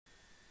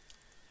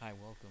Hi,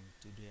 welcome.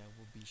 Today I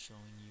will be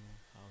showing you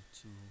how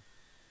to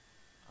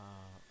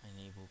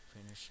enable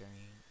printer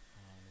sharing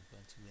on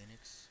Ubuntu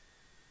Linux.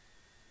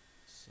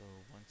 So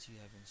once you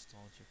have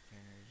installed your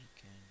printer, you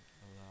can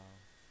allow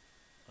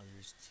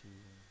others to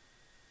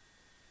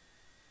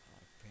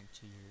print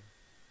to your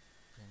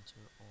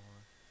printer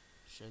or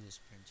share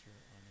this printer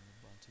on an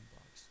Ubuntu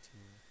box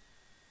to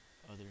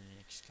other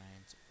Linux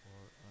clients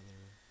or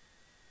other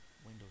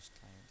Windows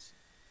clients.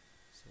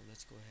 So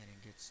let's go ahead and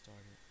get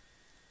started.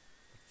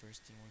 The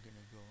first thing we're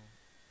gonna go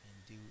and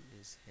do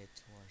is head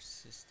to our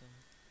system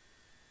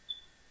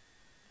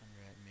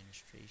under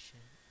administration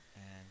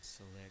and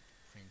select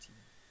printing.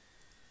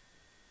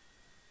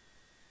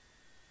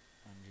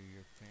 Under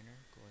your printer,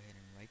 go ahead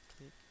and right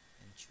click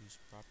and choose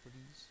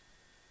properties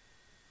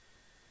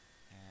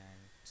and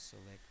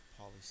select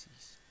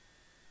policies.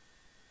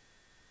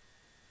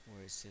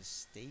 Where it says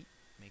state,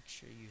 make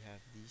sure you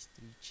have these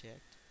three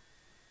checked.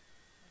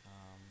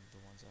 The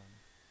ones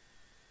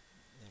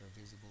that are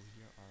visible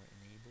here are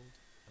enabled,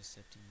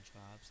 accepting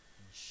jobs,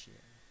 and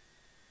share.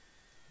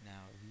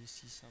 Now if you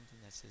see something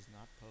that says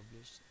not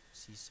published,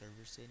 see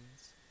server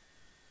settings.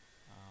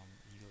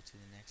 You go to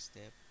the next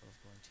step of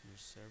going to your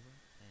server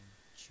and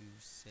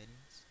choose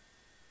settings,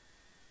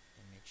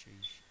 and make sure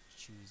you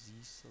choose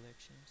these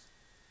selections: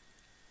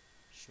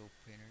 show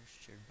printers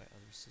shared by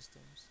other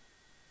systems,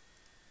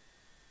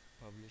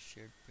 publish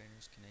shared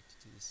printers connected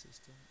to the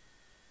system,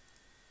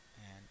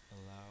 and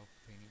allow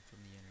printing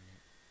from the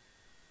internet.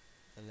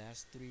 The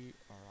last three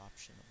are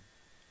optional,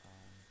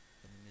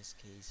 but in this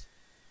case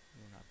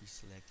you will not be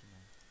selecting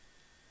them.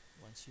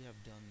 Once you have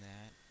done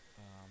that,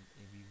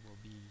 if you will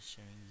be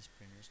sharing these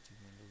printers to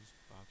Windows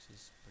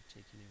boxes,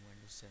 particularly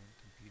Windows 7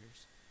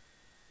 computers,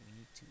 we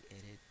need to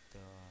edit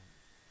the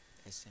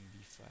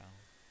SMB file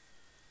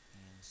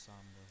in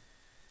Samba,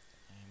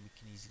 and we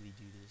can easily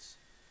do this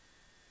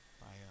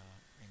by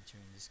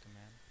entering this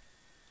command.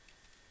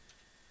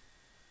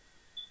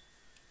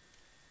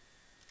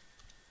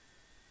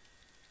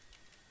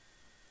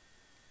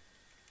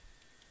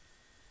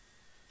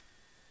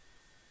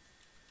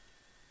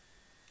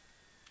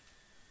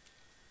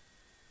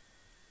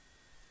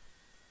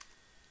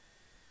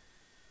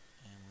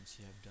 And once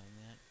you have done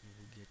that, you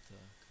will get the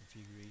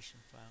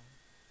configuration file,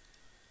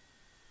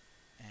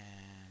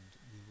 and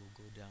we will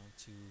go down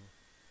to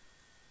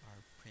our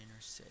printer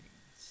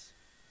settings.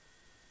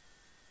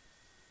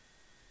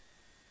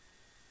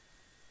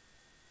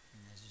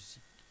 And as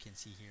you can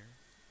see here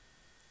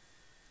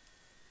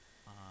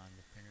on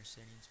the printer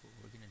settings, what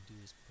we're going to do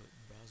is put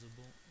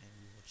browsable, and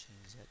we will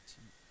change that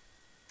to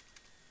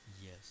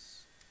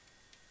yes.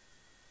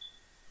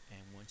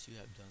 And once you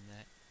have done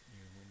that,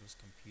 your Windows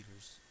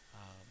computers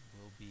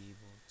will be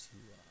able to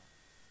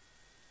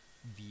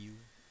view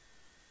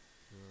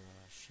your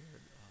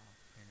shared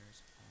printers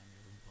on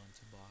your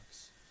Ubuntu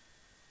box,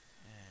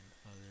 and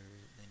other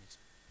Linux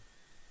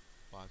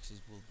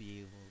boxes will be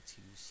able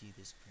to see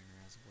this printer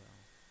as well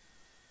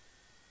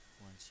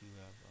once you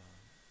have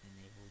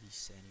enabled these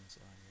settings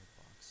on your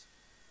box.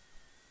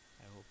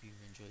 I hope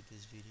you've enjoyed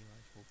this video.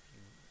 I hope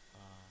you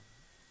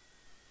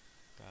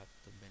got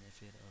the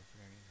benefit of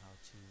learning how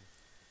to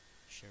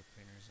share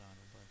printers on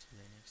Ubuntu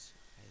Linux.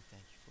 I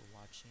thank you for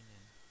watching,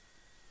 and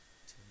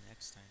until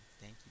next time,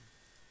 thank you.